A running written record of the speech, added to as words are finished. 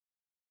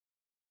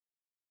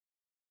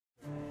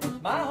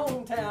My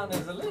hometown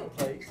is a little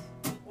place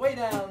way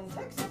down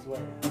Texas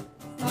way.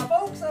 My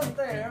folks up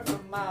there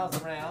from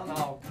miles around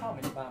all call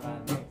me by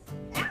my name.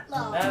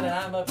 Outlaw. Now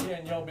that I'm up here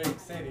in your big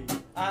city,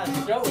 I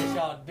sure wish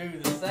y'all do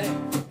the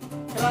same.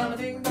 Cause I'm a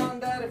ding-dong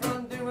daddy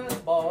from Dumas,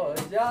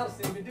 boys. Y'all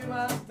see me do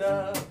my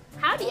stuff.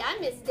 Howdy,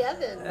 I'm Miss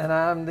Devon. And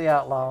I'm the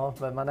Outlaw,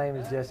 but my name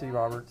is Jesse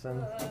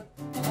Robertson.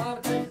 I'm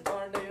a Texas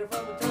tornado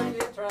from the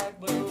Turkey track,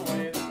 blew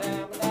away the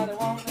town, but I don't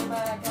want them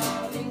back.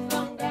 I'm a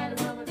ding-dong daddy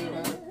from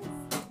Dumas.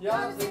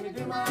 Y'all see me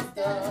do my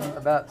stuff.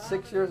 About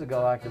 6 years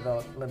ago, I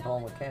developed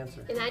lymphoma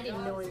cancer. And I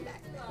didn't know him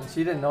back then. And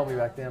she didn't know me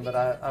back then, but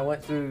I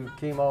went through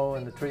chemo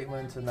and the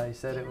treatments, and they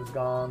said it was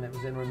gone, it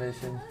was in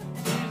remission.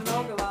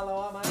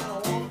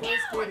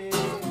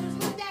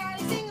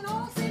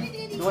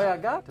 The way I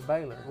got to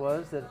Baylor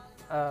was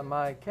that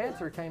my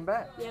cancer came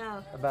back.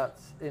 Yeah. About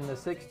in the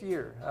 6th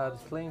year. I was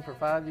clean for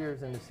 5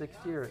 years. In the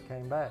 6th year, it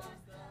came back.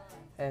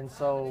 And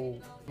so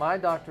my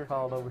doctor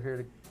called over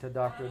here to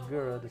Dr.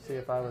 Agura to see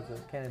if I was a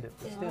candidate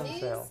for stem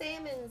cell. The new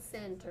Salmon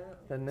Center.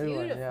 The new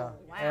Beautiful. one, yeah.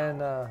 Wow.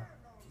 And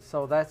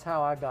so that's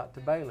how I got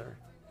to Baylor,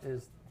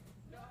 is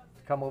to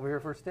come over here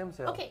for stem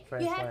cell Okay,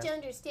 transplant. you have to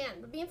understand,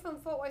 but being from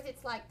Fort Worth,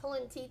 it's like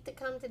pulling teeth to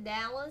come to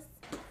Dallas.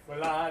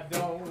 Well, I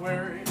don't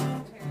worry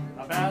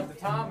about the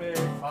atomic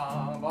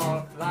bomb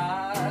or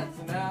flights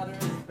in outer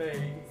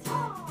space.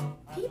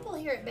 People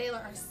here at Baylor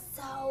are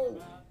so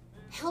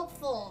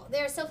helpful.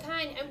 They're so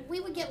kind, and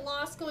we would get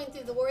lost going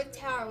through the Worth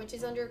Tower, which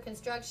is under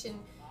construction,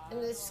 and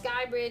the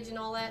Sky Bridge and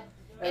all that.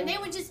 And they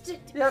would just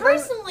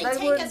personally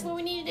take us where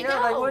we needed to go.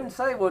 Yeah, they wouldn't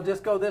say, well,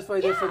 just go this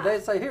way, this way.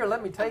 They'd say, here,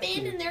 let me take you.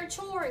 Abandon their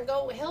chore and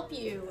go help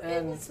you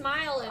and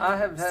smile and I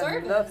have had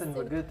service. nothing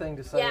but good thing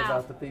to say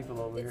about the people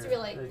over here. It's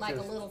really like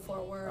a little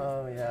Fort Worth.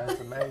 Oh, yeah, it's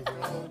amazing.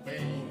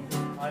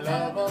 I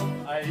love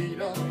them, I eat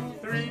them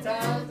 3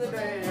 times a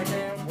day. I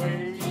can't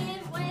wait.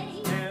 Can't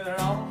wait. Till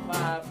they're on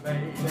my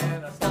plate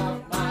and I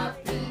stomp my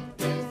feet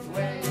this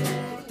way.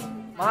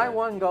 My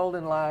one goal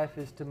in life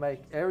is to make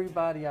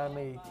everybody I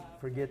meet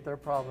forget their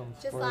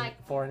problems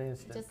for an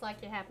instant. Just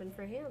like it happened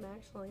for him,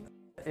 actually.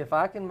 If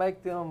I can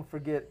make them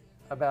forget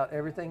about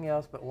everything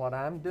else but what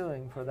I'm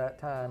doing for that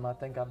time, I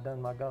think I've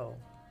done my goal.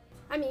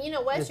 I mean, you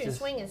know, Western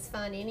swing is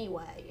fun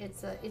anyway.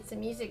 It's a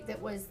music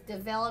that was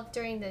developed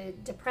during the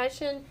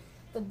Depression,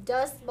 the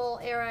Dust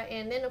Bowl era,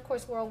 and then of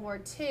course World War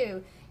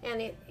II.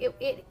 And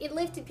it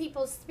lifted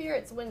people's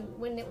spirits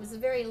when it was a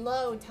very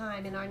low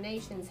time in our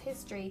nation's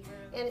history,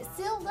 and it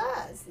still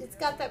does. It's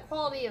got that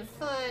quality of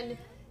fun.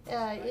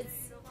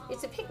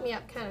 It's a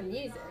pick-me-up kind of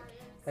music.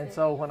 And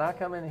so when I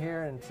come in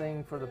here and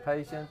sing for the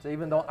patients,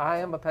 even though I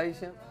am a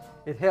patient,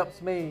 it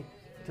helps me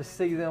to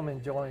see them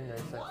enjoying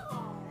themselves.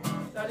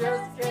 I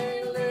just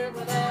can't live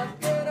without